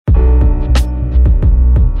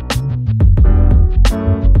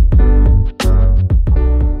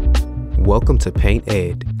Welcome to Paint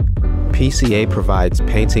Ed. PCA provides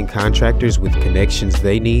painting contractors with connections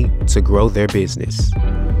they need to grow their business.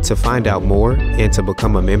 To find out more and to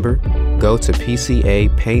become a member, go to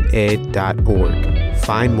pcapainted.org.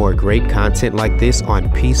 Find more great content like this on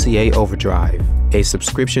PCA Overdrive. A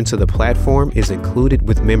subscription to the platform is included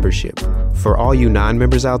with membership. For all you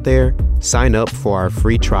non-members out there, sign up for our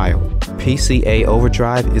free trial. PCA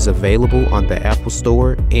Overdrive is available on the Apple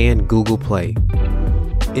Store and Google Play.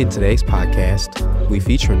 In today's podcast, we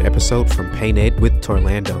feature an episode from Paint Ed with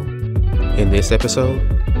Torlando. In this episode,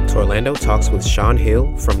 Torlando talks with Sean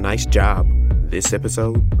Hill from Nice Job. This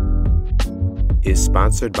episode is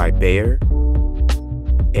sponsored by Bayer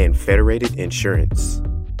and Federated Insurance.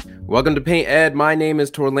 Welcome to Paint Ed. My name is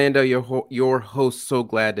Torlando, your host. So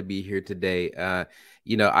glad to be here today.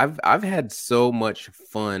 I've had so much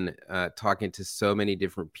fun talking to so many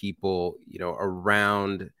different people,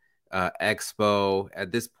 around Expo.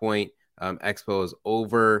 At this point, Expo is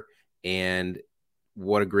over, and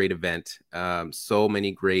what a great event. So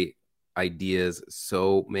many great ideas,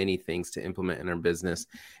 so many things to implement in our business.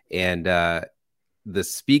 And the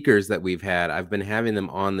speakers that we've had, I've been having them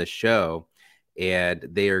on the show, and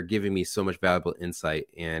they are giving me so much valuable insight,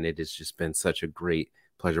 and it has just been such a great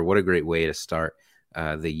pleasure. What a great way to start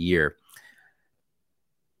the year.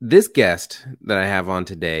 This guest that I have on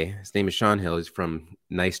today, his name is Sean Hill. He's from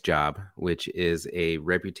Nice Job, which is a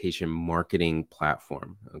reputation marketing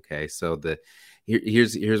platform. Okay, so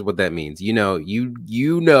here's what that means. You know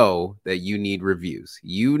that you need reviews.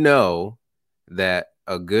 You know that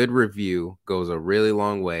a good review goes a really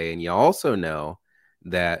long way, and you also know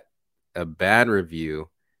that a bad review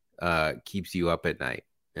keeps you up at night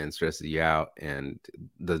and stresses you out and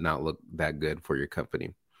does not look that good for your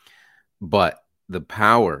company. But the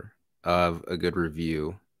power of a good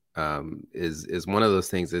review is one of those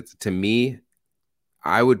things. It's, to me,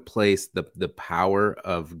 I would place the power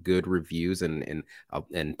of good reviews and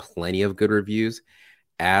plenty of good reviews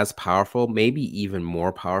as powerful, maybe even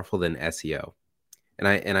more powerful than SEO.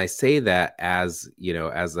 And I say that as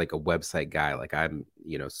like a website guy, like I'm,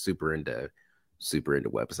 super into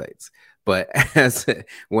websites, but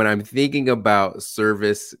when I'm thinking about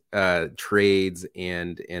service trades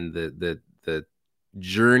and the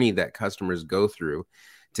journey that customers go through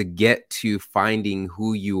to get to finding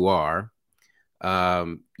who you are,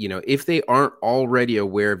 if they aren't already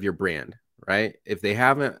aware of your brand, right? If they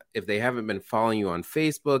haven't been following you on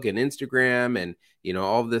Facebook and Instagram and,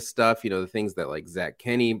 all of this stuff, the things that like Zach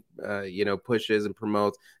Kenny, pushes and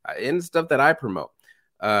promotes and stuff that I promote.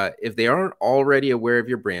 If they aren't already aware of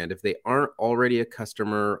your brand, if they aren't already a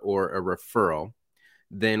customer or a referral,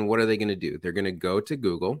 then what are they going to do? They're going to go to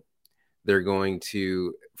Google. They're going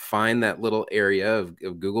to find that little area of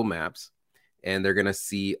Google Maps, and they're going to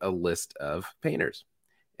see a list of painters.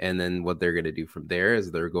 And then what they're going to do from there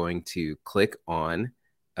is they're going to click on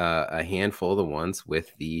a handful of the ones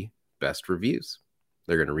with the best reviews.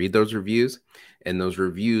 They're going to read those reviews, and those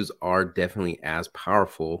reviews are definitely as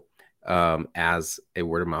powerful as a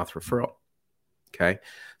word of mouth referral. Okay.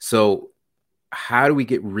 So how do we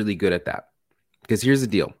get really good at that? Because here's the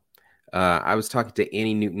deal. I was talking to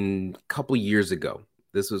Annie Newton a couple years ago.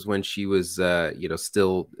 This was when she was,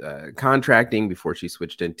 still contracting before she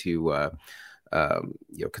switched into,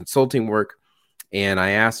 consulting work. And I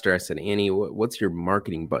asked her, I said, Annie, what's your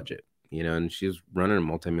marketing budget? And she was running a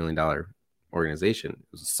multi-million-dollar organization. It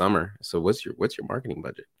was summer. So what's your marketing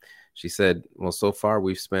budget? She said, well, so far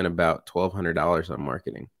we've spent about $1,200 on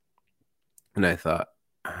marketing. And I thought,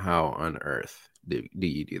 how on earth do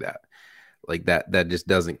you do that? Like that just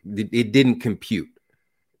it didn't compute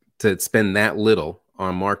to spend that little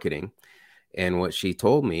on marketing. And what she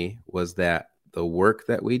told me was that the work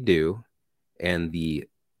that we do and the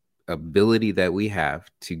ability that we have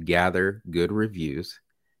to gather good reviews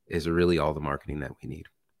is really all the marketing that we need.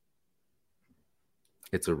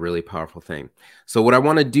 It's a really powerful thing. So what I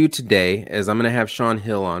want to do today is I'm going to have Sean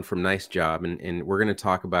Hill on from Nice Job, and we're going to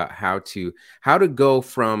talk about how to go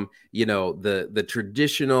from, the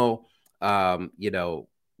traditional,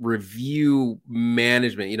 review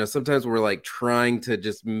management. Sometimes we're like trying to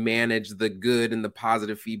just manage the good and the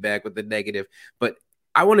positive feedback with the negative, but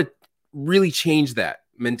I want to really change that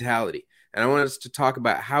mentality. And I want us to talk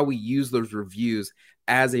about how we use those reviews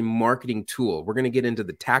as a marketing tool. We're going to get into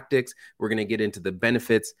the tactics. We're going to get into the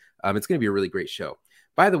benefits. It's going to be a really great show.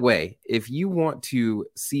 By the way, if you want to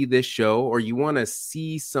see this show or you want to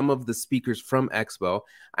see some of the speakers from Expo,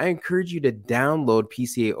 I encourage you to download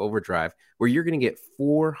PCA Overdrive, where you're going to get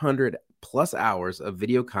 400 plus hours of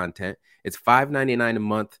video content. It's $5.99 a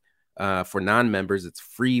month for non-members. It's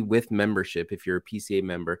free with membership if you're a PCA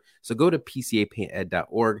member. So go to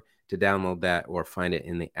pcapainted.org to download that or find it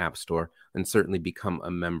in the App Store, and certainly become a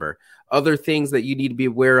member. Other things that you need to be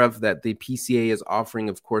aware of that the PCA is offering,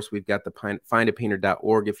 of course, we've got the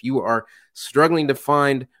findapainter.org. If you are struggling to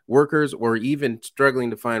find workers or even struggling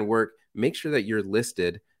to find work, make sure that you're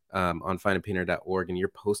listed on findapainter.org and you're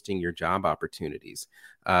posting your job opportunities.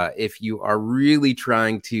 If you are really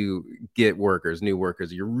trying to get workers, new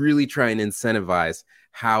workers, you're really trying to incentivize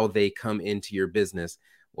how they come into your business,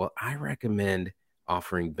 well, I recommend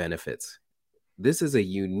offering benefits. This is a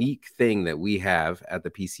unique thing that we have at the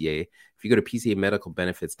PCA. If you go to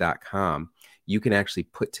PCAmedicalbenefits.com, you can actually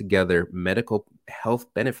put together medical health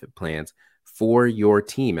benefit plans for your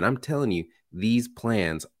team. And I'm telling you, these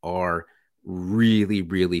plans are really,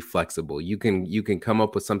 really flexible. You can come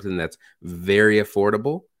up with something that's very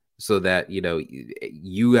affordable so that,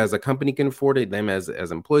 you as a company can afford it, them as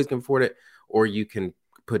employees can afford it, or you can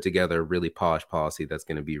put together a really polished policy that's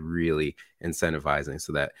going to be really incentivizing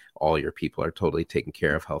so that all your people are totally taken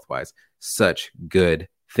care of health-wise. Such good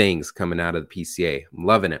things coming out of the PCA. I'm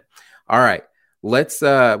loving it. All right. Let's,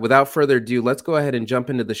 without further ado, let's go ahead and jump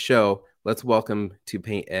into the show. Let's welcome to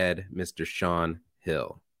Paint Ed, Mr. Sean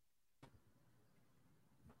Hill.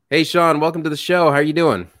 Hey, Sean, welcome to the show. How are you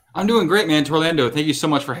doing? I'm doing great, man. Orlando, thank you so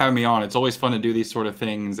much for having me on. It's always fun to do these sort of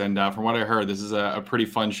things. And from what I heard, this is a pretty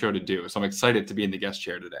fun show to do. So I'm excited to be in the guest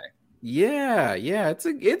chair today. Yeah.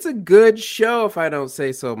 It's a good show if I don't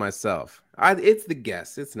say so myself. It's the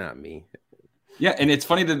guest. It's not me. Yeah, and it's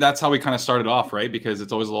funny that that's how we kind of started off, right? Because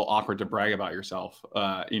it's always a little awkward to brag about yourself,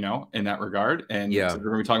 in that regard. And yeah, so we're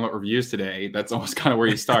going to be talking about reviews today. That's almost kind of where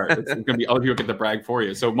you start. It's going to be other people get to brag for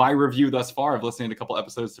you. So my review thus far of listening to a couple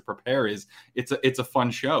episodes to prepare is it's a fun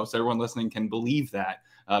show. So everyone listening can believe that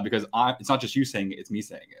because it's not just you saying it, it's me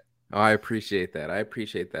saying it. Oh, I appreciate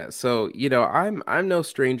that. So, I'm no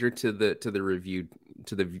stranger to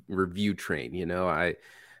the review train.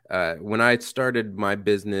 When I started my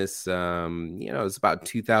business, it was about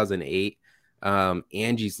 2008.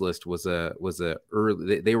 Angie's List was a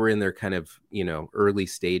early. They were in their kind of early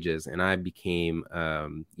stages, and I became a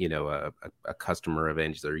customer of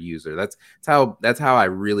Angie's or user. That's how I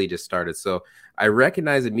really just started. So I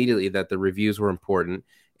recognized immediately that the reviews were important,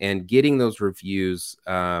 and getting those reviews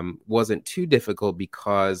wasn't too difficult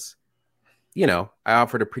because I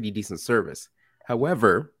offered a pretty decent service.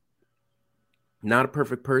 However, not a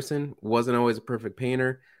perfect person, wasn't always a perfect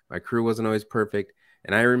painter. My crew wasn't always perfect.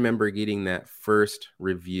 And I remember getting that first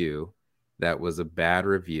review that was a bad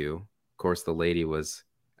review. Of course, the lady was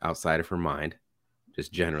outside of her mind,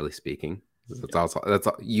 just generally speaking. That's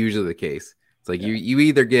usually the case. It's like you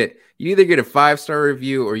either get a 5-star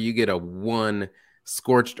review or you get a 1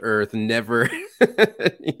 scorched earth, never.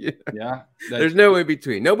 Yeah. There's no in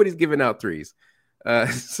between. Nobody's giving out 3s.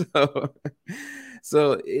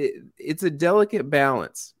 So it's a delicate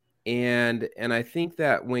balance, and I think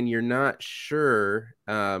that when you're not sure,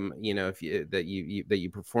 if you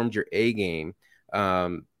performed your A game,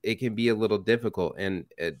 it can be a little difficult. And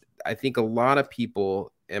I think a lot of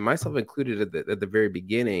people, and myself included at the very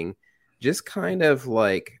beginning, just kind of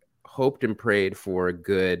like hoped and prayed for a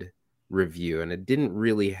good review, and it didn't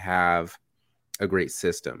really have a great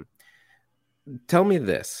system. Tell me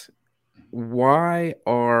this: why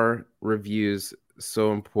are reviews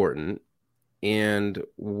so important, and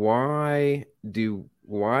why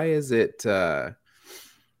is it well,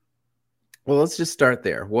 let's just start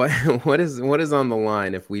there. What is on the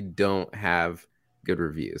line if we don't have good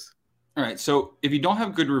reviews? All right, so if you don't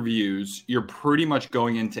have good reviews, you're pretty much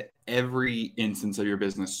going into every instance of your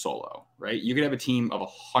business solo, right? You could have a team of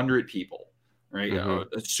 100 people, right?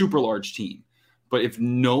 Mm-hmm. A super large team. But if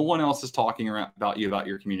no one else is talking about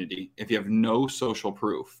your community, if you have no social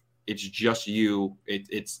proof, it's just you.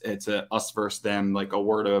 It's a us versus them, like a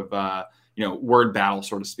word battle,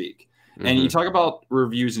 so to speak. Mm-hmm. And you talk about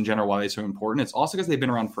reviews in general, why they're so important. It's also because they've been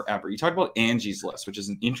around forever. You talk about Angie's List, which is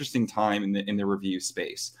an interesting time in the review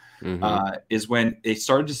space, is when they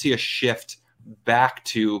started to see a shift back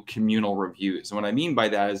to communal reviews. And what I mean by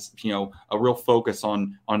that is, a real focus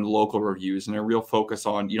on local reviews, and a real focus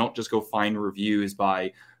on, you don't just go find reviews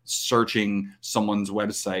by searching someone's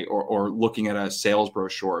website or looking at a sales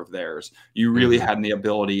brochure of theirs. You really had the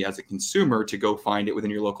ability as a consumer to go find it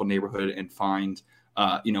within your local neighborhood and find,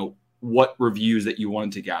 what reviews that you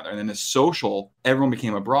wanted to gather. And then as social, everyone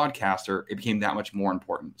became a broadcaster. It became that much more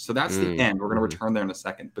important. So that's the end. We're going to return there in a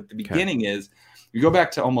second. But the beginning is, you go back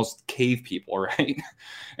to almost cave people, right?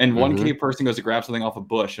 And one cave person goes to grab something off a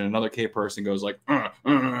bush, and another cave person goes like,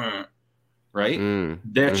 right?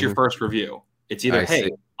 That's your first review. It's either, hey,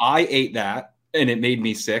 I ate that and it made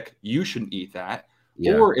me sick. You shouldn't eat that.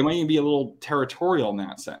 Yeah. Or it might even be a little territorial in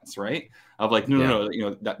that sense, right? Of like, no,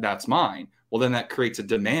 that's mine. Well, then that creates a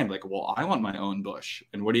demand. Like, well, I want my own bush.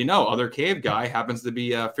 And what do you know? Other cave guy happens to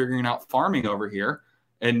be figuring out farming over here,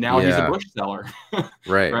 and now he's a bush seller.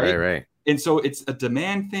 Right. And so it's a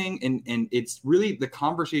demand thing, and it's really the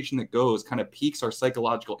conversation that goes kind of piques our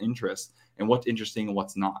psychological interest in what's interesting and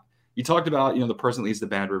what's not. You talked about, the person that leaves the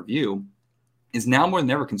bad review. Is now more than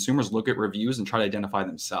ever, consumers look at reviews and try to identify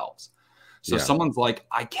themselves. So someone's like,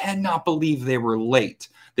 I cannot believe they were late.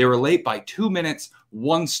 They were late by 2 minutes,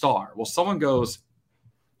 1 star. Well, someone goes,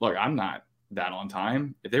 look, I'm not that on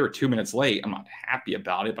time. If they were 2 minutes late, I'm not happy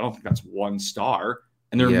about it, but I don't think that's 1 star.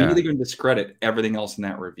 And they're immediately going to discredit everything else in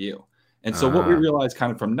that review. And so what we realized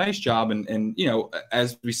kind of from Nice Job and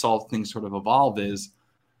as we saw things sort of evolve is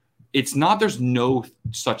it's not, there's no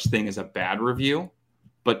such thing as a bad review,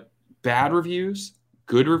 but bad reviews,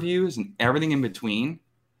 good reviews, and everything in between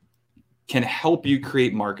can help you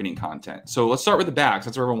create marketing content. So let's start with the bads.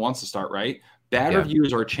 That's where everyone wants to start, right? Bad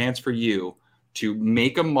reviews are a chance for you to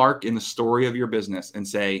make a mark in the story of your business and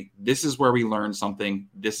say, this is where we learned something.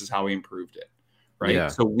 This is how we improved it, right? Yeah.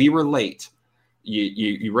 So we were late.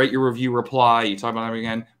 You write your review reply, you talk about it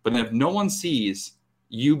again. But then if no one sees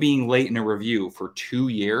you being late in a review for 2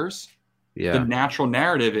 years, the natural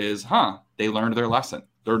narrative is, they learned their lesson.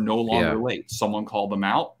 They're no longer late. Someone called them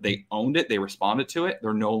out. They owned it. They responded to it.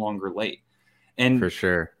 They're no longer late. And for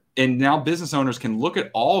sure. And now business owners can look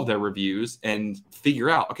at all of their reviews and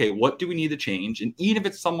figure out, okay, what do we need to change? And even if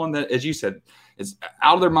it's someone that, as you said, is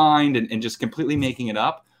out of their mind and just completely making it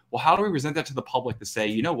up, well, how do we present that to the public to say,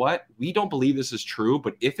 you know what? We don't believe this is true,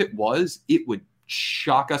 but if it was, it would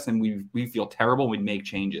shock us and we feel terrible and we'd make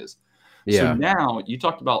changes. So now you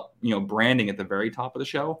talked about, branding at the very top of the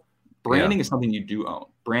show. Branding is something you do own.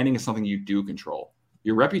 Branding is something you do control.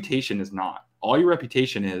 Your reputation is not. All your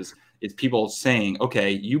reputation is people saying, okay,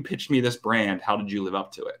 you pitched me this brand. How did you live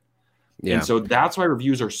up to it? Yeah. And so that's why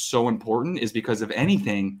reviews are so important, is because if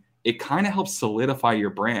anything, it kind of helps solidify your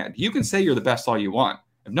brand. You can say you're the best all you want.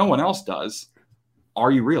 If no one else does,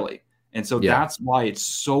 are you really? And so that's why it's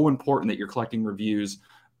so important that you're collecting reviews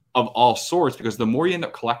of all sorts, because the more you end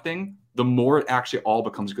up collecting, the more it actually all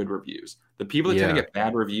becomes good reviews. The people that tend to get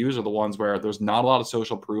bad reviews are the ones where there's not a lot of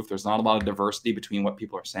social proof. There's not a lot of diversity between what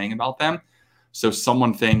people are saying about them. So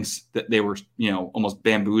someone thinks that they were, almost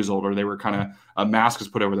bamboozled, or they were kind of, a mask was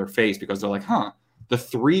put over their face because they're like, the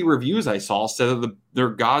 3 reviews I saw said that they're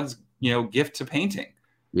God's, gift to painting.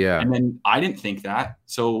 Yeah. And then I didn't think that.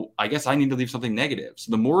 So I guess I need to leave something negative.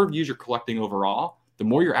 So the more reviews you're collecting overall, the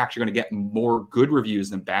more you're actually going to get more good reviews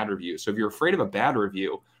than bad reviews. So if you're afraid of a bad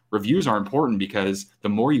review, reviews are important because the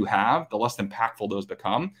more you have, the less impactful those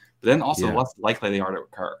become, but then also the less likely they are to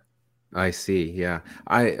occur. I see. Yeah.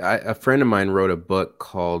 A friend of mine wrote a book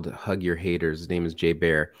called Hug Your Haters. His name is Jay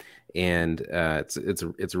Baer. And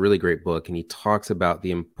it's a really great book. And he talks about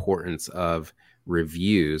the importance of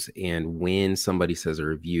reviews and when somebody says a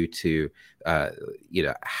review to,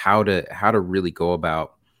 how to really go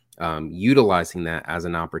about utilizing that as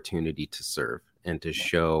an opportunity to serve and to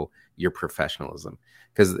show your professionalism.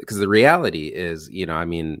 Because the reality is,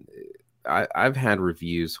 I've had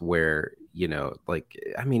reviews where,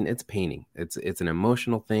 it's painting. It's an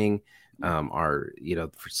emotional thing.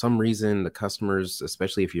 For some reason, the customers,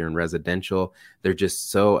 especially if you're in residential, they're just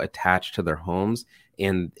so attached to their homes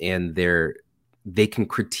and they can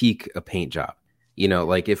critique a paint job.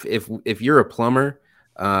 If you're a plumber,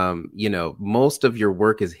 most of your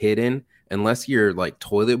work is hidden unless your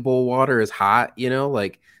toilet bowl water is hot, you're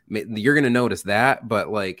going to notice that, but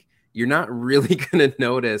you're not really going to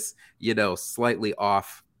notice, slightly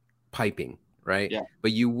off piping, right? Yeah.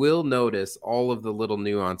 But you will notice all of the little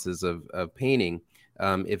nuances of painting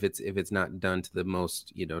if it's not done to the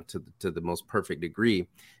most, to the most perfect degree.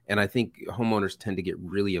 And I think homeowners tend to get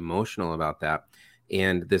really emotional about that.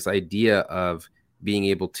 And this idea of being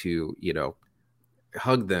able to,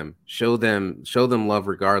 hug them, show them love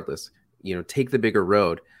regardless, take the bigger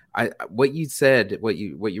road. What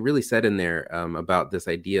you really said in there about this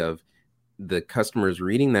idea of the customers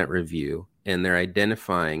reading that review and they're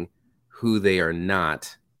identifying who they are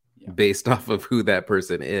not based off of who that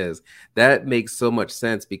person is. That makes so much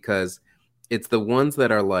sense because it's the ones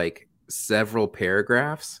that are several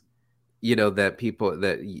paragraphs,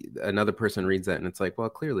 that another person reads that and it's like, well,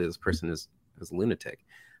 clearly this person is a lunatic.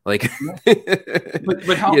 But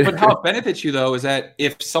how it benefits you though is that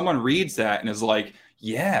if someone reads that and is like,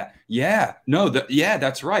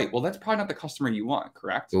 that's right. Well, that's probably not the customer you want,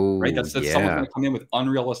 correct? Ooh, right? That's someone's going to come in with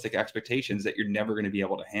unrealistic expectations that you're never going to be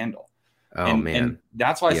able to handle. And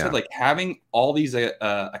that's why I said having all these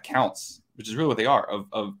accounts, which is really what they are,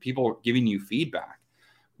 of people giving you feedback.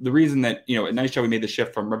 the reason that, at Nice Job we made the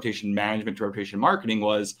shift from reputation management to reputation marketing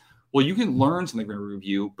was, well, you can learn something from a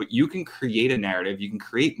review, but you can create a narrative. You can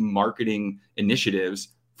create marketing initiatives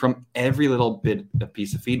from every little bit of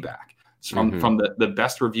piece of feedback. So from the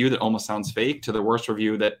best review that almost sounds fake to the worst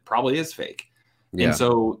review that probably is fake. Yeah. And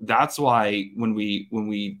so that's why when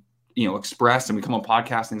we express and we come on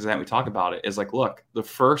podcasts, things like that, we talk about it, is like, look, the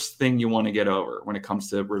first thing you want to get over when it comes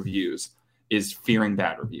to reviews is fearing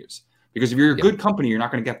bad reviews. Because if you're a good company, you're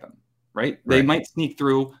not going to get them, right? They might sneak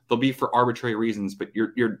through. They'll be for arbitrary reasons, but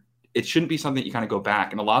it shouldn't be something that you kind of go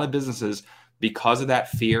back. And a lot of businesses, because of that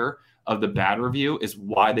fear of the bad review, is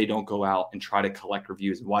why they don't go out and try to collect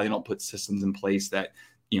reviews, and why they don't put systems in place that,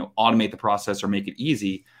 automate the process or make it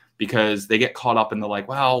easy, because they get caught up in the like,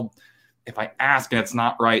 well, if I ask and it's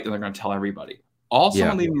not right, then they're going to tell everybody. All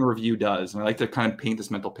someone leaving a review does, and I like to kind of paint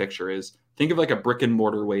this mental picture, is think of like a brick and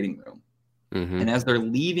mortar waiting room. And as they're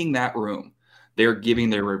leaving that room, they're giving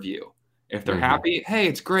their review. If they're happy, hey,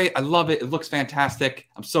 it's great, I love it, it looks fantastic,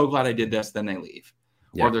 I'm so glad I did this, then they leave.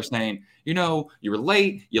 Or they're saying, you were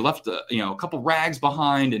late, you left a couple rags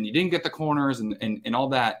behind and you didn't get the corners and all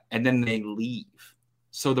that, and then they leave.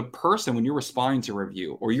 So the person, when you're responding to a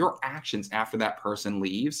review, or your actions after that person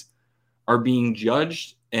leaves, are being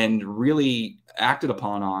judged and really acted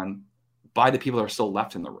upon by the people that are still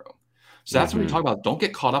left in the room. So that's what we talk about. Don't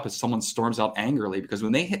get caught up if someone storms out angrily, because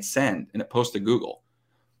when they hit send and it posts to Google,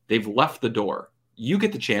 they've left the door. You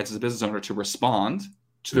get the chance as a business owner to respond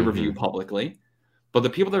to the review publicly, but the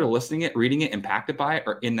people that are listening it, reading it, impacted by it,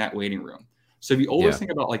 are in that waiting room. So if you always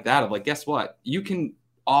think about like that, of like, guess what? You can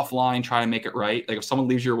offline try to make it right. Like if someone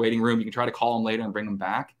leaves your waiting room, you can try to call them later and bring them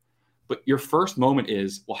back. But your first moment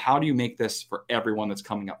is, well, how do you make this for everyone that's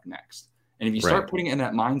coming up next? And if you start putting it in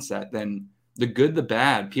that mindset, then the good, the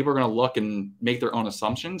bad, people are going to look and make their own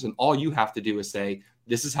assumptions. And all you have to do is say,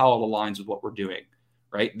 this is how it aligns with what we're doing,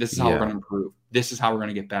 right? This is how we're going to improve. This is how we're going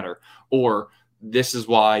to get better. Or this is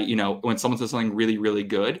why, when someone says something really, really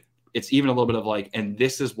good, it's even a little bit of like, and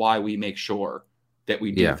this is why we make sure that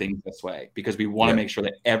we do things this way, because we want to make sure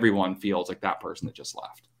that everyone feels like that person that just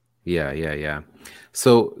left. Yeah.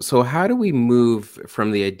 So how do we move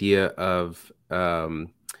from the idea of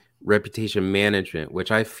reputation management,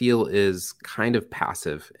 which I feel is kind of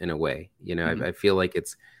passive in a way? I feel like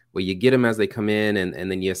it's, well, you get them as they come in,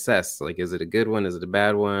 and then you assess, like, is it a good one? Is it a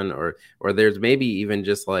bad one? Or there's maybe even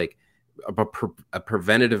just like a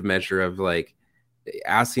preventative measure of like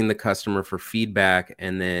asking the customer for feedback,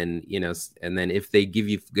 and then if they give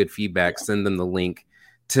you good feedback, send them the link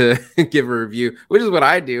to give a review, which is what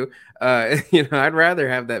I do. I'd rather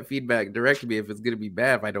have that feedback direct to me if it's going to be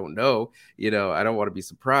bad. If I don't know, I don't want to be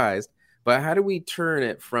surprised. But how do we turn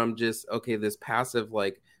it from just, okay, this passive,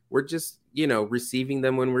 like we're just, receiving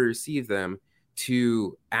them when we receive them,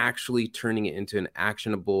 to actually turning it into an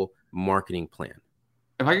actionable marketing plan?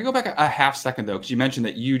 If I could go back a half second though, because you mentioned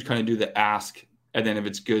that you'd kind of do the ask, and then if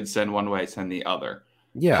it's good, send one way, send the other.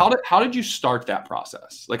 Yeah. How did you start that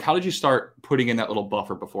process? Like, how did you start putting in that little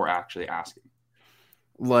buffer before actually asking?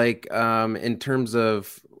 Like, in terms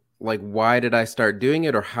of like, why did I start doing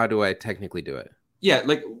it, or how do I technically do it? Yeah,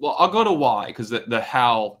 like, well, I'll go to why, because the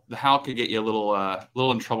how could get you a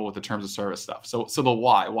little in trouble with the terms of service stuff. So the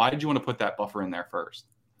why did you want to put that buffer in there first?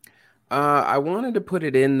 I wanted to put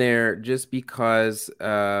it in there just because,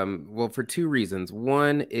 for two reasons.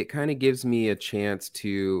 One, it kind of gives me a chance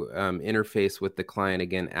to interface with the client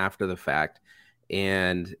again after the fact.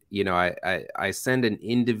 And, I send an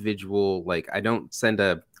individual, like I don't send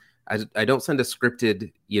a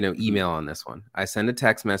scripted, email on this one. I send a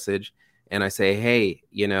text message and I say, hey,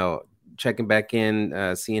 checking back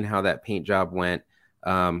in, seeing how that paint job went.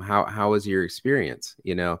 How was your experience?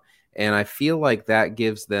 And I feel like that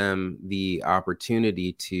gives them the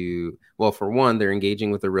opportunity to, well, for one, they're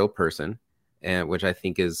engaging with a real person, and which I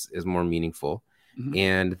think is more meaningful.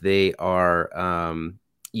 And they are,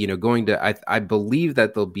 going to, I believe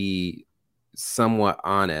that they'll be somewhat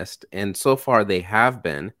honest. And so far they have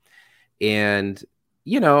been. And,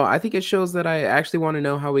 I think it shows that I actually want to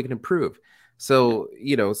know how we can improve. So,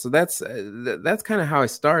 so that's kind of how I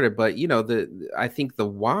started. But, I think the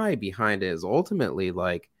why behind it is ultimately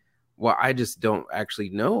like, well, I just don't actually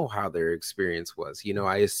know how their experience was.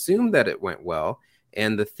 I assume that it went well.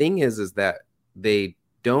 And the thing is that they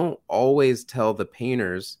don't always tell the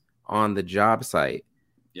painters on the job site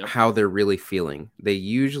how they're really feeling. They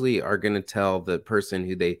usually are going to tell the person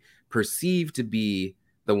who they perceive to be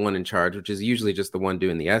the one in charge, which is usually just the one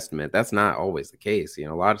doing the estimate. That's not always the case. A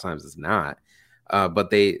lot of times it's not. But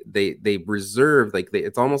they reserve, like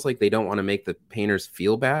it's almost like they don't want to make the painters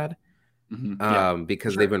feel bad.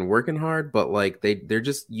 because they've been working hard, but like they're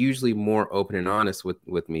just usually more open and honest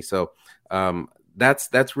with me. So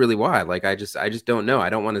that's really why. Like I just don't know. I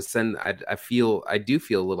don't want to send. I do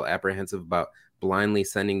feel a little apprehensive about blindly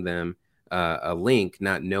sending them a link,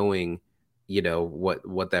 not knowing,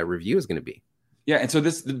 what that review is going to be. Yeah, and so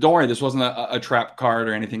don't worry, this wasn't a trap card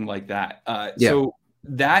or anything like that. So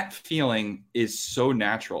that feeling is so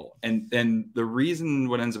natural, and the reason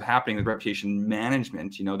what ends up happening with reputation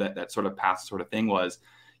management, that sort of past sort of thing, was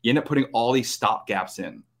you end up putting all these stop gaps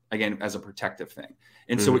in, again, as a protective thing.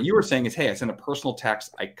 And so what you were saying is, hey, I send a personal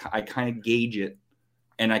text, I kind of gauge it,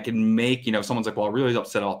 and I can make, someone's like, well, I'm really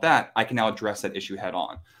upset about that, I can now address that issue head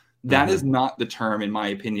on. That is not the term, in my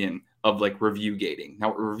opinion, of like review gating. Now,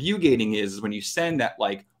 what review gating is when you send that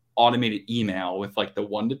like automated email with like the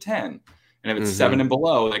 1 to 10, and if it's 7 and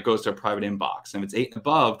below, that goes to a private inbox. And if it's 8 and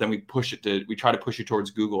above, then we try to push you towards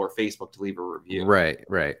Google or Facebook to leave a review.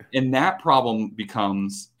 Right. And that problem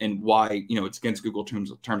becomes, and why, it's against Google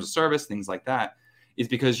terms of service, things like that, is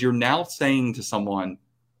because you're now saying to someone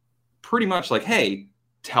pretty much like, hey,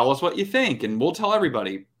 tell us what you think and we'll tell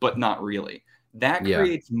everybody, but not really. That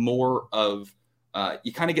creates more of,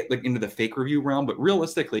 you kind of get like into the fake review realm, but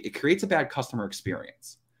realistically, it creates a bad customer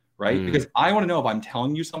experience, right? Because I want to know if I'm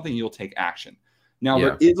telling you something, you'll take action. Now,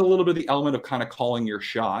 there is a little bit of the element of kind of calling your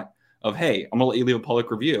shot of, hey, I'm going to let you leave a public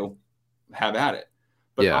review, have at it.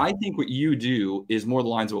 But I think what you do is more the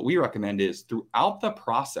lines of what we recommend is throughout the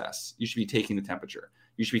process, you should be taking the temperature.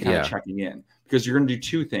 You should be kind of checking in, because you're going to do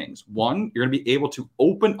two things. One, you're going to be able to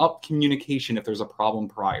open up communication if there's a problem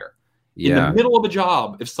prior. In the middle of a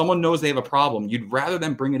job, if someone knows they have a problem, you'd rather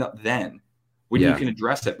them bring it up then when you can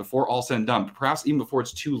address it before all said and done, perhaps even before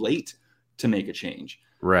it's too late to make a change.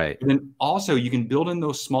 Right. And then also you can build in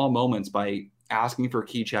those small moments by asking for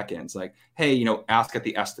key check-ins, like, hey, ask at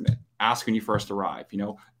the estimate, ask when you first arrive,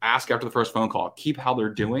 ask after the first phone call, keep how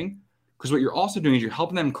they're doing. Because what you're also doing is you're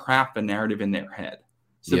helping them craft a narrative in their head.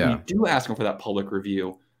 So if you do ask them for that public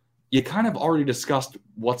review, you kind of already discussed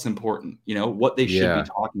what's important, what they should be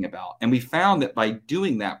talking about. And we found that by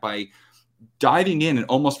doing that, by diving in and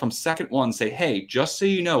almost from second one, say, hey, just so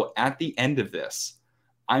you know, at the end of this,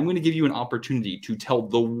 I'm going to give you an opportunity to tell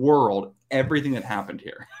the world everything that happened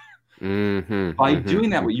here. By doing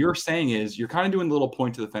that, what you're saying is you're kind of doing a little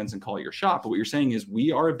point to the fence and call it your shot. But what you're saying is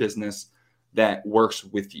we are a business that works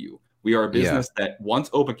with you. We are a business that wants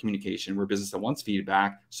open communication. We're a business that wants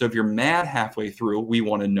feedback. So if you're mad halfway through, we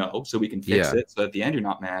want to know so we can fix it. So at the end, you're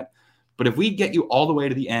not mad. But if we get you all the way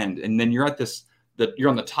to the end, and then you're at you're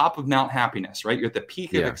on the top of Mount Happiness, right? You're at the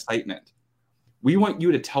peak of excitement. We want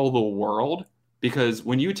you to tell the world, because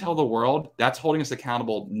when you tell the world, that's holding us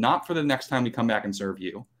accountable, not for the next time we come back and serve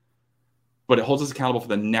you, but it holds us accountable for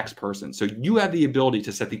the next person. So you have the ability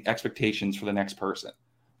to set the expectations for the next person.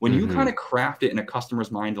 When you kind of craft it in a customer's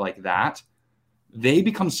mind like that, they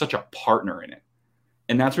become such a partner in it.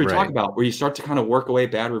 And that's what we talk about, where you start to kind of work away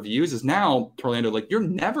bad reviews, is now, Orlando, like, you're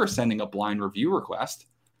never sending a blind review request.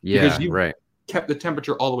 Because you kept the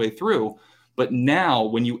temperature all the way through. But now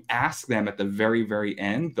when you ask them at the very, very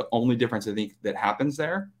end, the only difference I think that happens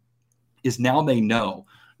there is now they know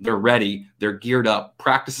they're ready, they're geared up,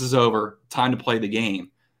 practice is over, time to play the game.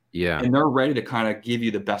 And they're ready to kind of give you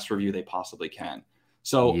the best review they possibly can.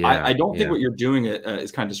 So I don't think what you're doing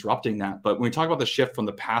is kind of disrupting that. But when we talk about the shift from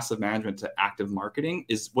the passive management to active marketing,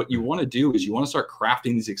 is what you want to do is you want to start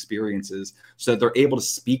crafting these experiences so that they're able to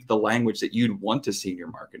speak the language that you'd want to see in your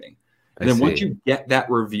marketing. And then once you get that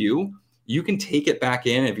review, you can take it back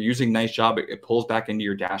in. If you're using Nice Job, it pulls back into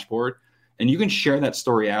your dashboard, and you can share that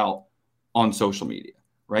story out on social media,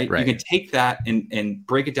 right? You can take that and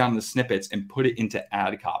break it down into snippets and put it into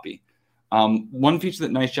ad copy. One feature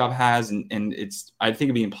that Nice Job has, and it's, I think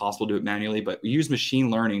it'd be impossible to do it manually, but we use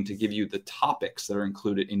machine learning to give you the topics that are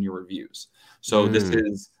included in your reviews. So this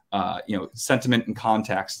is, sentiment and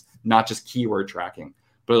context, not just keyword tracking,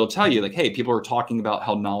 but it'll tell you like, hey, people are talking about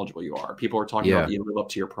how knowledgeable you are. People are talking about you live up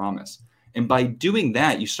to your promise. And by doing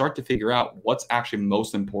that, you start to figure out what's actually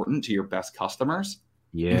most important to your best customers.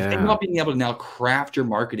 And think about being able to now craft your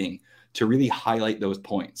marketing to really highlight those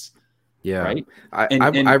points. Right.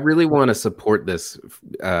 I really want to support this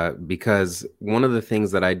because one of the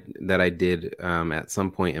things that I did at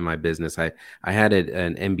some point in my business, I had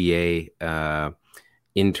an MBA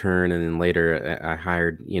intern, and then later I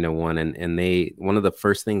hired one, and one of the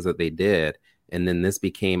first things that they did, and then this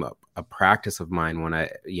became a practice of mine when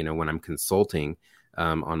I'm consulting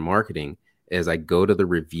on marketing, is I go to the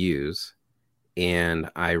reviews and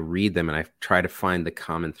I read them and I try to find the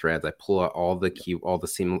common threads. I pull out all the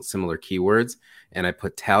similar keywords, and I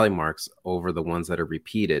put tally marks over the ones that are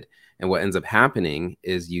repeated. And what ends up happening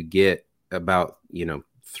is you get about, you know,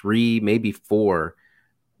 3, maybe 4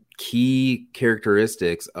 key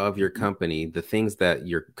characteristics of your company, the things that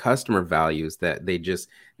your customer values that they just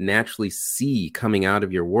naturally see coming out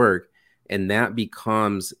of your work. And that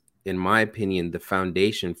becomes, in my opinion, the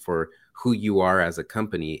foundation for who you are as a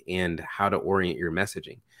company and how to orient your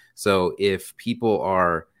messaging. So if people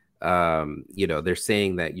are, you know, they're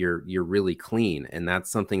saying that you're really clean, and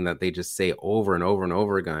that's something that they just say over and over and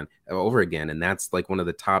over again, and that's like one of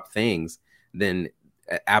the top things, then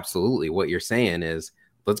absolutely what you're saying is,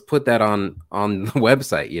 let's put that on the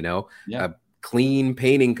website, you know, a clean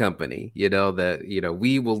painting company, you know, that, you know,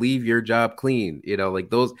 we will leave your job clean, you know,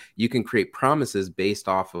 like those, you can create promises based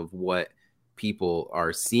off of what people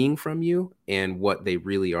are seeing from you and what they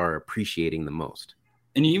really are appreciating the most.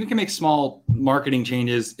 And you even can make small marketing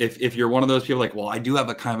changes if you're one of those people like, well, I do have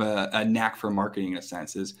a kind of a knack for marketing in a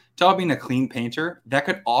sense. Is to being a clean painter, that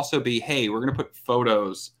could also be, hey, we're going to put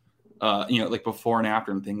photos, you know, like before and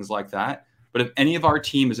after and things like that. But if any of our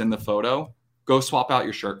team is in the photo, go swap out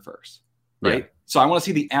your shirt first, right? Yeah. So I want to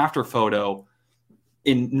see the after photo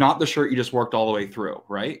in not the shirt you just worked all the way through,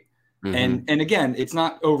 right? Mm-hmm. And again, it's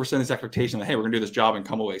not oversetting this expectation that, hey, we're going to do this job and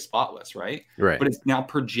come away spotless, right? Right. But it's now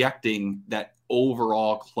projecting that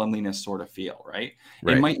overall cleanliness sort of feel, right?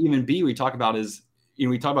 It might even be, we talk about is, you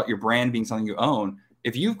know, we talk about your brand being something you own.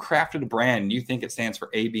 If you've crafted a brand and you think it stands for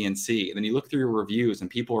A, B, and C, and then you look through your reviews and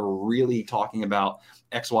people are really talking about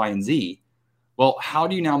X, Y, and Z, well, how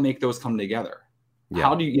do you now make those come together? Yeah.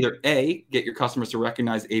 How do you either A, get your customers to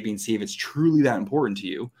recognize A, B, and C if it's truly that important to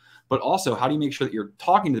you, but also how do you make sure that you're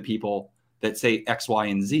talking to the people that say X, Y,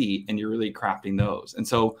 and Z, and you're really crafting those? And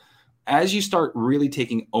so as you start really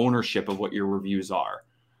taking ownership of what your reviews are,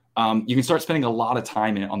 you can start spending a lot of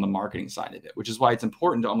time in it on the marketing side of it, which is why it's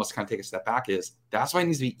important to almost kind of take a step back. That's why it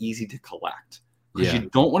needs to be easy to collect, because you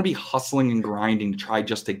don't want to be hustling and grinding to try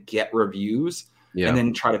just to get reviews and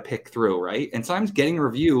then try to pick through, right? And sometimes getting a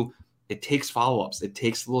review, it takes follow-ups. It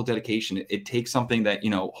takes a little dedication. It takes something that, you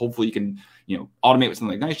know, hopefully you can, you know, automate with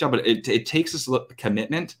something like Nice Job, but it takes this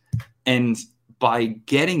commitment. And by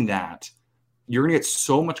getting that, you're going to get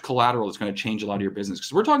so much collateral that's going to change a lot of your business.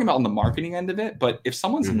 Because we're talking about on the marketing end of it, but if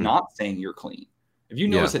someone's not saying you're clean, if you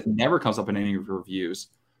notice it never comes up in any of your reviews,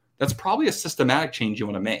 that's probably a systematic change you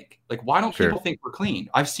want to make. Like, why don't people think we're clean?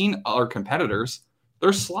 I've seen our competitors,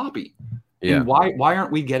 they're sloppy. Yeah. And why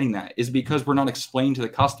aren't we getting that? Is because we're not explaining to the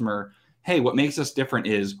customer, hey, what makes us different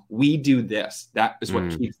is we do this. That is what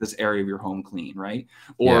keeps this area of your home clean, right?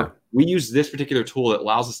 Or we use this particular tool that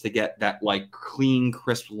allows us to get that like clean,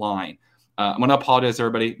 crisp line. I'm going to apologize to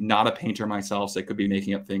everybody. Not a painter myself, so I could be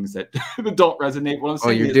making up things that don't resonate. What I'm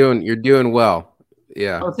saying you're doing well.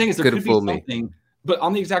 Yeah. What I'm saying is there could be something, but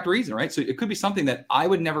on the exact reason, right? So it could be something that I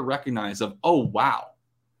would never recognize of, oh, wow,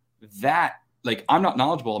 that, like, I'm not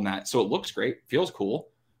knowledgeable in that. So it looks great, feels cool,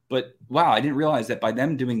 but wow, I didn't realize that by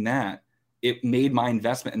them doing that, it made my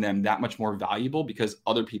investment in them that much more valuable because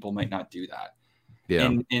other people might not do that. Yeah.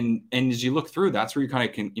 And as you look through, that's where you kind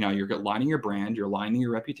of can, you know, you're aligning your brand, you're aligning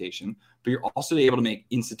your reputation, but you're also able to make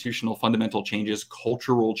institutional fundamental changes,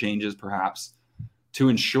 cultural changes, perhaps, to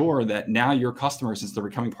ensure that now your customers, since they're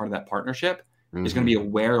becoming part of that partnership, is going to be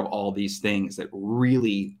aware of all these things that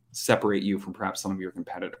really separate you from perhaps some of your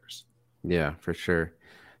competitors. Yeah, for sure.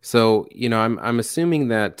 So, you know, I'm assuming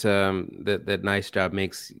that that Nice Job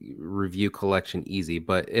makes review collection easy,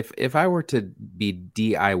 but if I were to be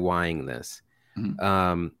DIYing this,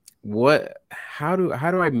 how do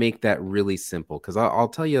I make that really simple? Because I'll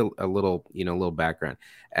tell you a little background.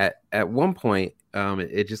 At one point,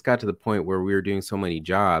 it just got to the point where we were doing so many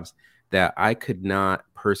jobs that I could not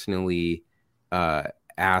personally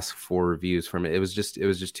ask for reviews from it. It was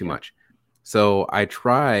just too much. So I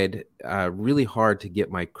tried really hard to get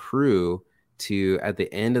my crew to, at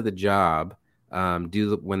the end of the job,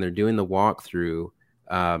 when they're doing the walkthrough,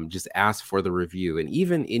 just ask for the review, and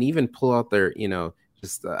even pull out their, you know,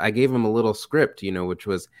 just I gave them a little script, you know, which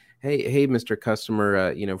was, hey, Mr.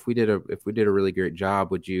 Customer, you know, if we did a really great job,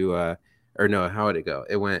 would you, or no, how would it go?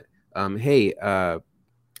 It went, hey,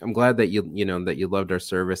 I'm glad that you loved our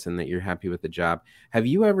service and that you're happy with the job. Have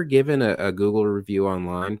you ever given a Google review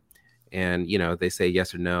online? And, you know, they say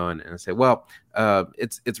yes or no. And I say, well,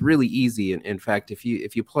 it's really easy. And in fact, if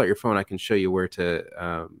you pull out your phone, I can show you where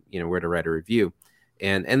to write a review.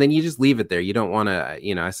 And then you just leave it there. You don't want to,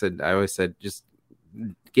 you know, I always said, just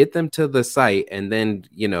get them to the site and then,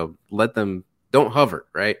 you know, don't hover.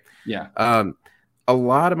 Right. Yeah. A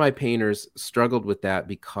lot of my painters struggled with that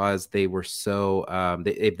because they were so,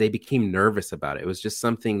 they became nervous about it. It was just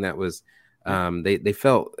something that was, they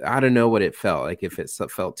felt, I don't know what it felt like, if it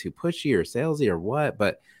felt too pushy or salesy or what,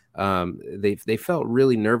 but they felt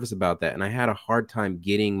really nervous about that, and I had a hard time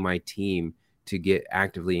getting my team to get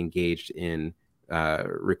actively engaged in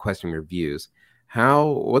requesting reviews.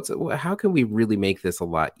 How can we really make this a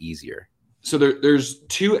lot easier? So there's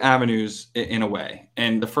two avenues in a way,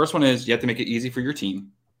 and the first one is you have to make it easy for your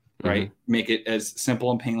team, right? Mm-hmm. Make it as simple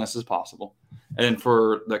and painless as possible. And then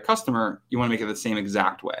for the customer, you want to make it the same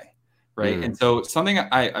exact way, right? Mm. And so something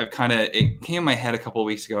I've kind of, it came in my head a couple of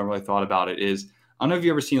weeks ago, I really thought about it is, I don't know if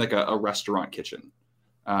you've ever seen like a restaurant kitchen,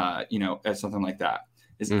 as something like that.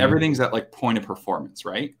 Is everything's at like point of performance,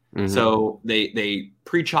 right? Mm-hmm. So they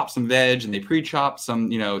pre-chop some veg and they pre-chop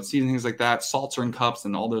some, seasonings like that, salts are in cups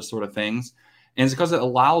and all those sort of things. And it's because it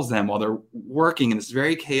allows them while they're working in this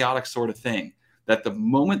very chaotic sort of thing, that the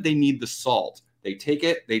moment they need the salt, they take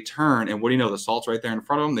it, they turn, and what do you know? The salt's right there in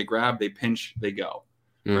front of them. They grab, they pinch, they go,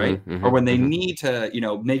 right? Mm-hmm, or when they need to,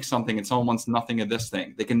 make something and someone wants nothing of this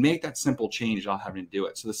thing, they can make that simple change without having to do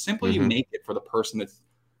it. So the simpler you make it for the person that's,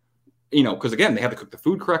 because again, they have to cook the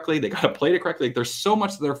food correctly, they got to plate it correctly. Like, there's so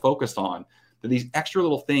much that they're focused on that these extra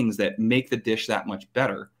little things that make the dish that much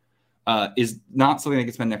better is not something they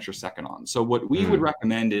can spend an extra second on. So what we would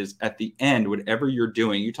recommend is at the end, whatever you're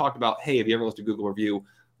doing, you talked about, hey, have you ever left a Google review?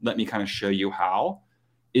 Let me kind of show you how.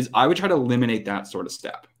 Is I would try to eliminate that sort of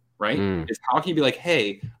step, right? Is how can you be like,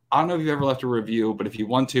 hey, I don't know if you've ever left a review, but if you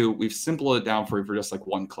want to, we've simplified it down for you for just like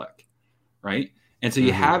one click, right? And so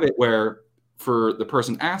you have it where for the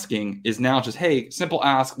person asking is now just, hey, simple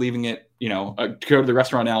ask, leaving it, go to the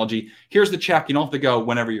restaurant analogy. Here's the check. You don't have to go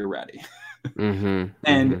whenever you're ready. And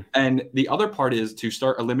the other part is to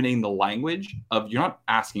start eliminating the language of you're not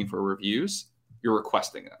asking for reviews, you're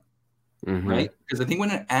requesting them. Right? Because I think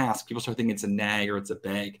when it asks, people start thinking it's a nag or it's a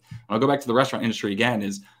beg. And I'll go back to the restaurant industry again,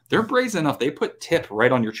 is they're brazen enough. They put tip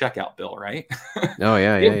right on your checkout bill, right? Oh,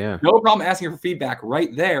 yeah. No problem asking for feedback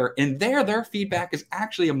right there. And their feedback is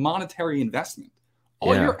actually a monetary investment.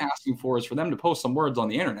 All you're asking for is for them to post some words on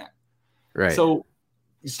the internet. Right. So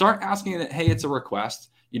you start asking that, hey, it's a request.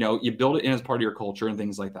 You build it in as part of your culture and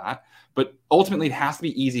things like that. But ultimately, it has to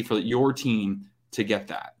be easy for your team to get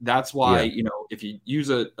that. That's why, if you use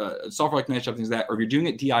a software like Nice Job, things like that, or if you're doing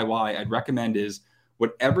it DIY, I'd recommend is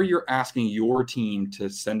whatever you're asking your team to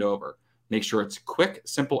send over, make sure it's quick,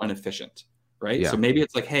 simple, and efficient, right? So maybe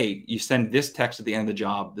it's like, hey, you send this text at the end of the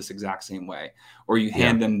job this exact same way, or you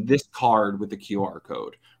hand them this card with the QR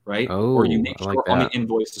code, right? Oh, or you make sure on the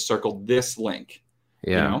invoice to circle this link,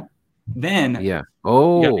 Then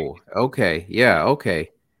okay. Yeah, okay.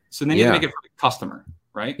 So then you can make it for the customer,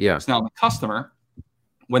 right? Yeah. So now the customer,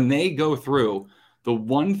 when they go through, the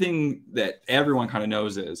one thing that everyone kind of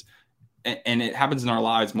knows is, and it happens in our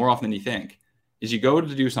lives more often than you think, is you go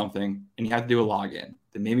to do something and you have to do a login.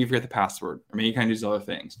 Then maybe you forget the password, or maybe you kind of do these other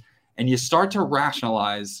things. And you start to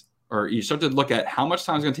rationalize, or you start to look at how much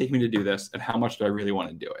time is going to take me to do this and how much do I really want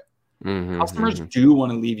to do it. Customers do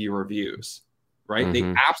want to leave you reviews, right? They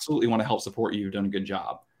absolutely want to help support you. You've done a good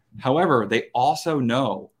job. However, they also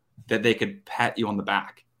know that they could pat you on the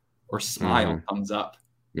back or smile, thumbs up,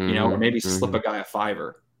 or maybe slip a guy a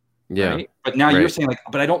 $5. Yeah. Right? But now you're saying like,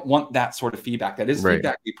 but I don't want that sort of feedback. That is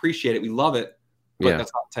feedback. We appreciate it. We love it, but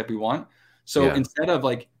that's not the type we want. So instead of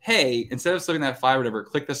like, hey, instead of slipping that $5 or whatever,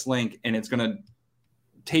 click this link and it's going to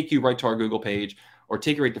take you right to our Google page or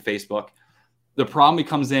take you right to Facebook. The problem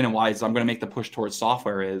comes in, and why is I'm going to make the push towards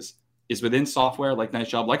software is within software, like Nice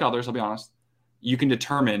Job, like others, I'll be honest, you can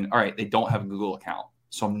determine, all right, they don't have a Google account,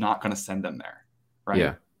 so I'm not going to send them there. Right.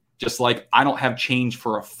 Yeah. Just like I don't have change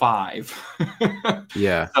for a $5.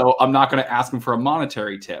 Yeah. So I'm not going to ask them for a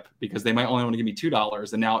monetary tip because they might only want to give me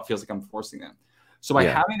 $2. And now it feels like I'm forcing them. So by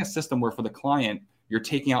having a system where for the client, you're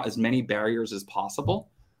taking out as many barriers as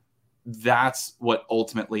possible, that's what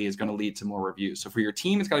ultimately is going to lead to more reviews. So for your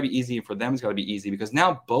team, it's got to be easy. And for them, it's got to be easy because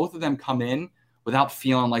now both of them come in without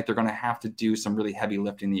feeling like they're going to have to do some really heavy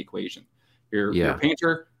lift in the equation. Your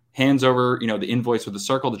painter hands over, the invoice with the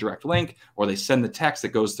circle, the direct link, or they send the text that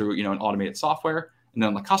goes through, an automated software. And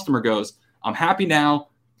then the customer goes, I'm happy now.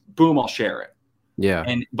 Boom, I'll share it. Yeah.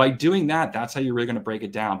 And by doing that, that's how you're really going to break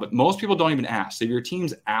it down. But most people don't even ask. So if your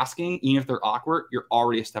team's asking, even if they're awkward, you're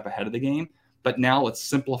already a step ahead of the game. But now let's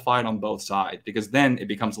simplify it on both sides, because then it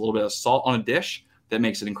becomes a little bit of salt on a dish that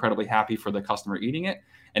makes it incredibly happy for the customer eating it.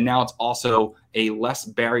 And now it's also a less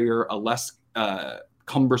barrier, a less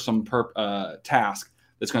cumbersome task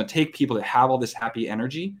that's going to take people that have all this happy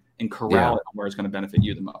energy and corral it on where it's going to benefit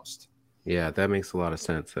you the most. Yeah, that makes a lot of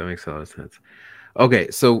sense.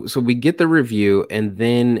 Okay, so we get the review, and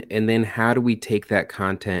then how do we take that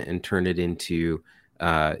content and turn it into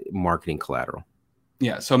marketing collateral?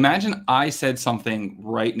 Yeah, so imagine I said something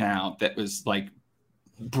right now that was like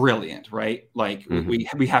brilliant, right? Like we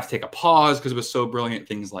have to take a pause because it was so brilliant,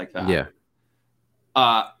 things like that. Yeah.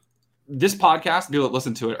 This podcast, people that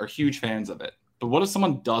listen to it are huge fans of it. But what if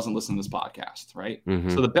someone doesn't listen to this podcast, right?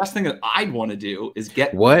 So the best thing that I'd want to do is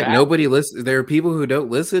get nobody listens. There are people who don't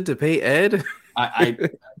listen to Pay Ed. I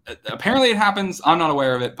apparently it happens. I'm not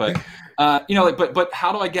aware of it, but but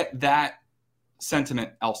how do I get that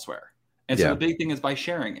sentiment elsewhere? And so the big thing is by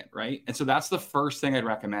sharing it, right? And so that's the first thing I'd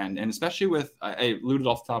recommend. And especially with, I alluded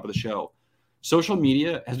off the top of the show, social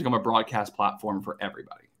media has become a broadcast platform for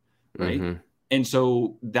everybody, right? And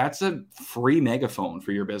so that's a free megaphone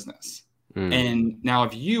for your business. And now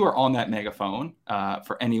if you are on that megaphone,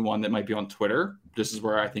 for anyone that might be on Twitter, this is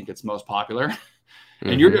where I think it's most popular,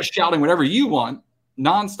 and you're just shouting whatever you want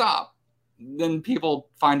nonstop, then people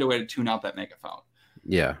find a way to tune out that megaphone.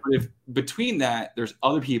 Yeah. But if between that, there's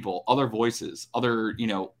other people, other voices, other,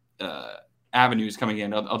 avenues coming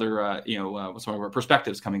in, other,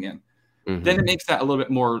 perspectives coming in, then it makes that a little bit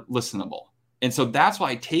more listenable. And so that's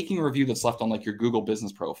why taking a review that's left on like your Google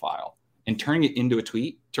business profile and turning it into a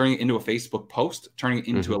tweet, turning it into a Facebook post, turning it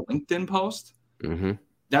into a LinkedIn post,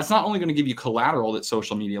 that's not only going to give you collateral that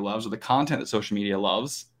social media loves or the content that social media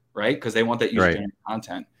loves, right? Because they want that user-generated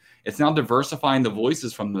content. It's now diversifying the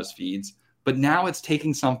voices from those feeds, but now it's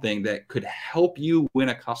taking something that could help you win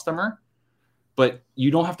a customer, but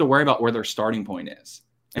you don't have to worry about where their starting point is.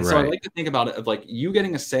 And so I like to think about it of like you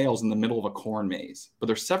getting a sales in the middle of a corn maze, but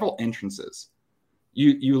there's several entrances.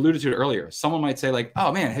 You alluded to it earlier. Someone might say like,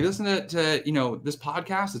 oh man, have you listened to this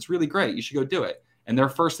podcast? It's really great. You should go do it. And their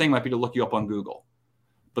first thing might be to look you up on Google,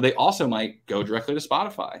 but they also might go directly to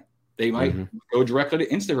Spotify. They might go directly to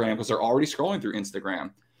Instagram because they're already scrolling through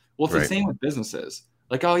Instagram. Well, it's the same with businesses.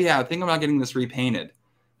 Like, oh yeah, I think about getting this repainted.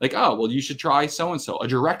 Like, oh, well, you should try so-and-so, a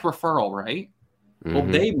direct referral, right? Well,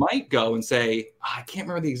 they might go and say, I can't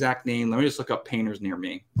remember the exact name. Let me just look up painters near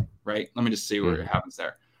me, right? Let me just see what happens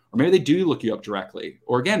there. Or maybe they do look you up directly.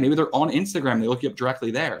 Or again, maybe they're on Instagram. They look you up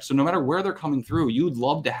directly there. So no matter where they're coming through, you'd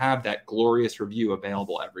love to have that glorious review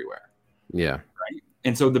available everywhere. Yeah. Right.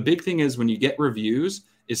 And so the big thing is when you get reviews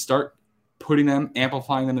is start putting them,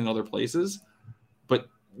 amplifying them in other places. But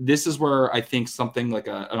this is where I think something like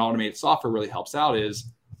an automated software really helps out is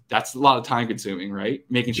that's a lot of time consuming, right?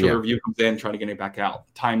 Making sure a review comes in, trying to get it back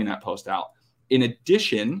out, timing that post out. In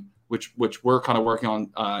addition, which we're kind of working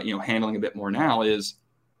on, handling a bit more now is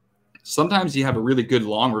sometimes you have a really good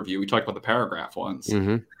long review. We talked about the paragraph ones,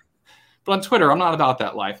 but on Twitter, I'm not about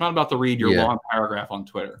that life. I'm not about to read your long paragraph on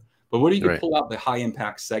Twitter, but what do you pull out the high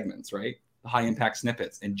impact segments, right? The high impact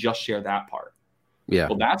snippets and just share that part. Yeah.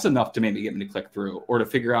 Well, that's enough to maybe get me to click through or to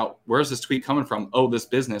figure out where's this tweet coming from? Oh, this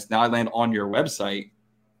business. Now I land on your website.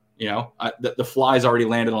 The flies already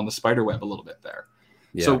landed on the spider web a little bit there.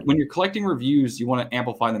 Yeah. So when you're collecting reviews, you want to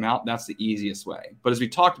amplify them out. That's the easiest way. But as we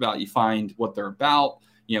talked about, you find what they're about,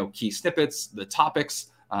 key snippets, the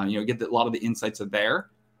topics, get a lot of the insights are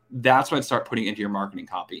there. That's when I'd start putting into your marketing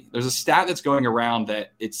copy. There's a stat that's going around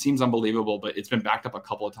that it seems unbelievable, but it's been backed up a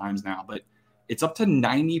couple of times now. But it's up to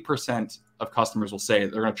 90% of customers will say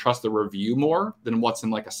they're going to trust the review more than what's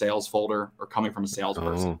in like a sales folder or coming from a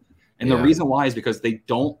salesperson. And the reason why is because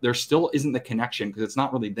there still isn't the connection because it's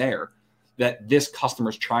not really there that this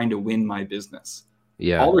customer's trying to win my business.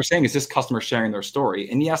 Yeah. All they're saying is this customer sharing their story.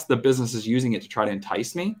 And yes, the business is using it to try to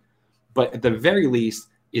entice me, but at the very least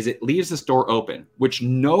is it leaves this door open, which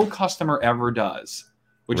no customer ever does,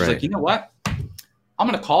 which is like, you know what? I'm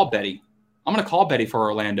going to call Betty. I'm going to call Betty for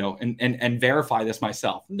Orlando and verify this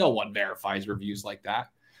myself. No one verifies reviews like that.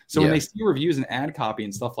 So when they see reviews and ad copy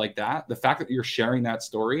and stuff like that, the fact that you're sharing that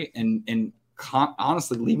story and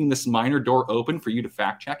honestly leaving this minor door open for you to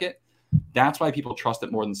fact check it, that's why people trust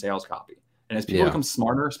it more than sales copy. And as people become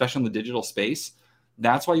smarter, especially in the digital space,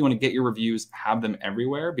 that's why you want to get your reviews, have them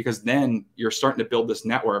everywhere, because then you're starting to build this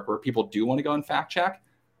network where people do want to go and fact check.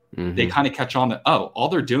 They kind of catch on that, all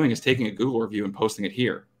they're doing is taking a Google review and posting it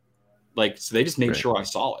here. Like, so they just made sure I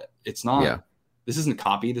saw it. It's not, this isn't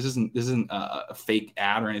copy. This isn't a fake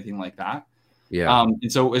ad or anything like that. Yeah.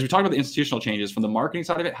 And so as we talk about the institutional changes from the marketing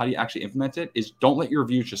side of it, how do you actually implement it is don't let your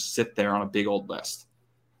reviews just sit there on a big old list.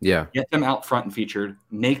 Yeah. Get them out front and featured,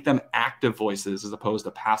 make them active voices as opposed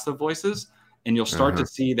to passive voices. And you'll start to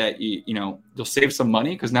see that, you'll save some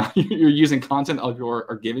money because now you're using content other people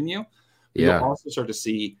are giving you. You'll also start to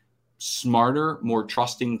see smarter, more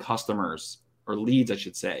trusting customers or leads, I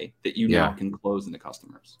should say, that you now can close into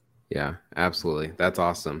customers. Yeah, absolutely. That's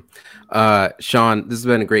awesome. Sean, this has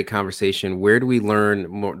been a great conversation. Where do we learn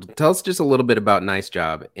more? Tell us just a little bit about Nice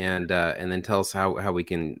Job and then tell us how we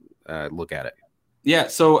can look at it. Yeah.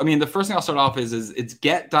 So, I mean, the first thing I'll start off is it's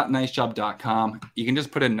get.nicejob.com. You can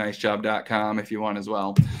just put in nicejob.com if you want as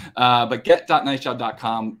well. But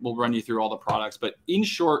get.nicejob.com will run you through all the products. But in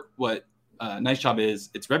short, what NiceJob is,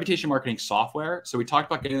 it's reputation marketing software. So we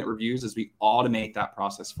talked about getting reviews as we automate that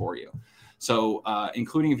process for you. So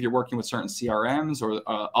including if you're working with certain CRMs or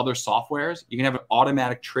other softwares, you can have an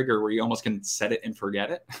automatic trigger where you almost can set it and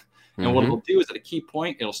forget it. And what it'll do is at a key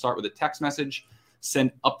point, it'll start with a text message,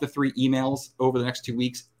 send up to 3 emails over the next 2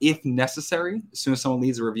 weeks, if necessary. As soon as someone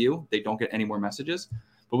leaves a review, they don't get any more messages.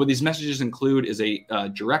 But what these messages include is a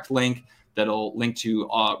direct link that'll link to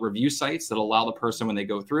review sites that'll allow the person when they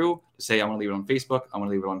go through to say, I want to leave it on Facebook, I want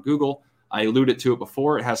to leave it on Google. I alluded to it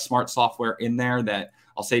before. It has smart software in there that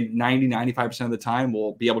I'll say 95% of the time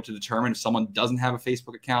will be able to determine if someone doesn't have a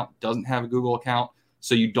Facebook account, doesn't have a Google account.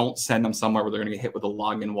 So you don't send them somewhere where they're going to get hit with a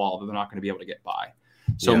login wall that they're not going to be able to get by.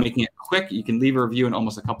 So making it quick, you can leave a review in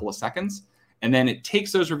almost a couple of seconds. And then it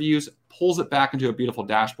takes those reviews, pulls it back into a beautiful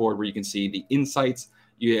dashboard where you can see the insights.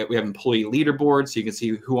 We have employee leaderboards, so you can see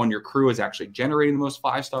who on your crew is actually generating the most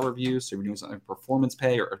 5-star reviews. So if you're doing something like performance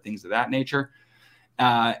pay or things of that nature.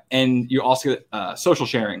 And you also get social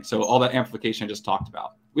sharing. So all that amplification I just talked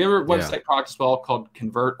about. We have a website product as well called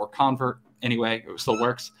Convert or Convert. Anyway, it still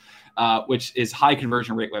works, which is high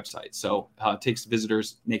conversion rate website. So it takes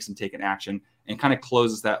visitors, makes them take an action, and kind of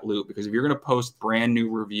closes that loop. Because if you're going to post brand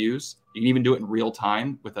new reviews, you can even do it in real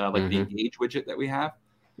time with the Engage widget that we have.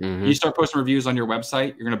 You start posting reviews on your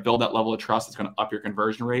website, you're going to build that level of trust. It's going to up your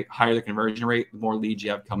conversion rate. Higher the conversion rate, the more leads you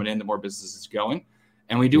have coming in, the more business is going.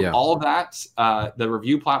 And we do all of that. The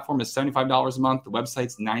review platform is $75 a month. The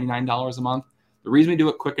website's $99 a month. The reason we do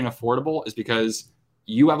it quick and affordable is because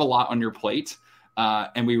you have a lot on your plate.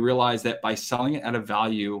 And we realize that by selling it at a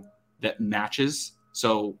value that matches,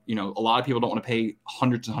 so, a lot of people don't want to pay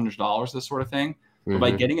hundreds and hundreds of dollars, this sort of thing. But by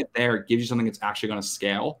getting it there, it gives you something that's actually going to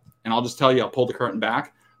scale. And I'll just tell you, I'll pull the curtain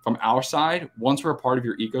back. From our side, once we're a part of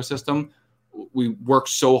your ecosystem, we work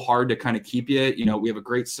so hard to kind of keep you. We have a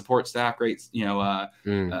great support staff, great,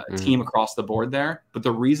 team across the board there. But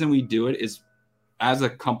the reason we do it is, as a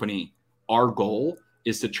company, our goal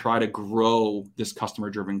is to try to grow this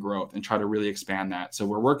customer-driven growth and try to really expand that. So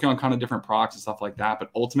we're working on kind of different products and stuff like that. But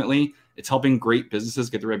ultimately, it's helping great businesses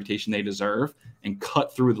get the reputation they deserve and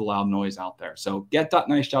cut through the loud noise out there. So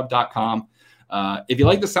get.nicejob.com. If you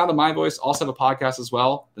like the sound of my voice, I also have a podcast as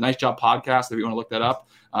well, the Nice Job Podcast, if you want to look that up.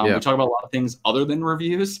 We talk about a lot of things other than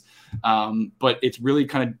reviews, but it's really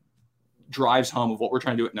kind of drives home of what we're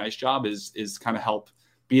trying to do at Nice Job is kind of help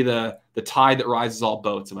be the tide that rises all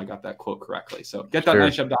boats, if I got that quote correctly. So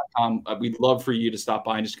get.nicejob.com. We'd love for you to stop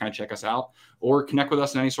by and just kind of check us out or connect with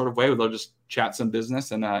us in any sort of way. We'd love to just chat some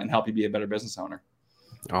business and help you be a better business owner.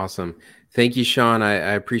 Awesome. Thank you, Sean. I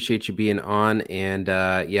appreciate you being on, and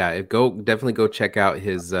definitely go check out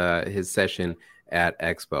his session at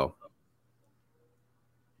Expo.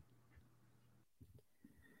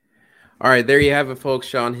 All right, there you have it, folks.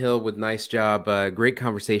 Sean Hill with Nice Job. Great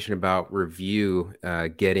conversation about review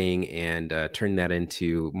getting and turning that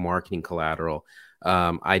into marketing collateral.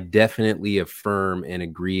 I definitely affirm and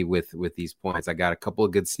agree with these points. I got a couple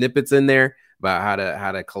of good snippets in there about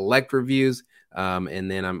how to collect reviews.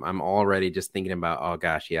 And then I'm already just thinking about, oh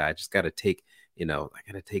gosh, yeah, I just got to take, I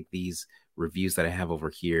got to take these reviews that I have over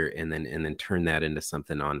here and then turn that into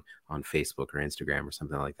something on Facebook or Instagram or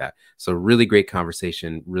something like that. So really great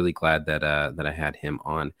conversation. Really glad that I had him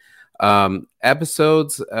on.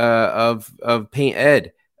 Episodes of Paint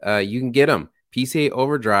Ed, you can get them PCA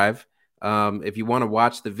Overdrive. If you want to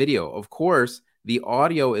watch the video, of course, the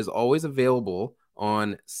audio is always available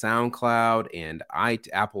on SoundCloud and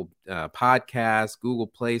Apple Podcasts, Google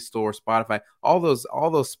Play Store, Spotify, all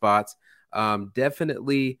those spots.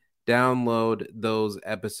 Definitely download those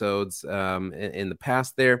episodes in the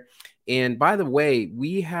past there. And by the way,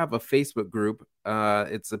 we have a Facebook group.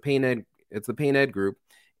 It's the Paint Ed group,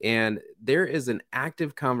 and there is an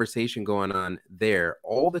active conversation going on there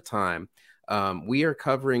all the time. We are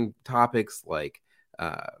covering topics like,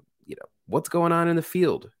 what's going on in the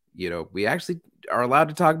field. We actually are allowed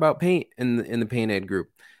to talk about paint in the Paint Ed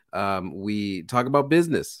group. We talk about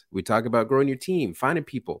business. We talk about growing your team, finding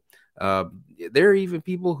people. There are even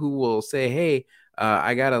people who will say, hey,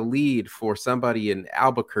 I got a lead for somebody in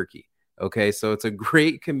Albuquerque. Okay, so it's a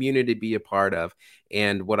great community to be a part of.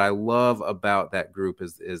 And what I love about that group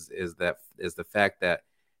is the fact that,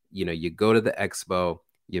 you go to the expo,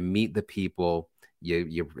 you meet the people,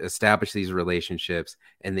 you establish these relationships,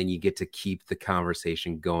 and then you get to keep the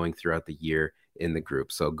conversation going throughout the year in the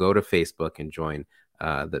group. So go to Facebook and join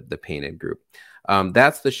the Paint Ed group.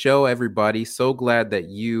 That's the show, everybody. So glad that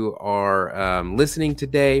you are listening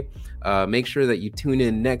today. Make sure that you tune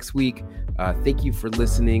in next week. Thank you for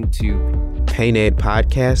listening to Paint Ed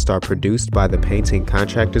Podcast are produced by the Painting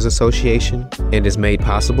Contractors Association and is made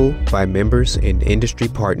possible by members and industry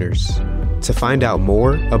partners. To find out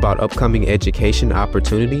more about upcoming education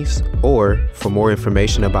opportunities or for more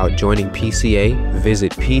information about joining PCA,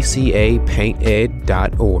 visit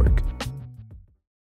pcapainted.org.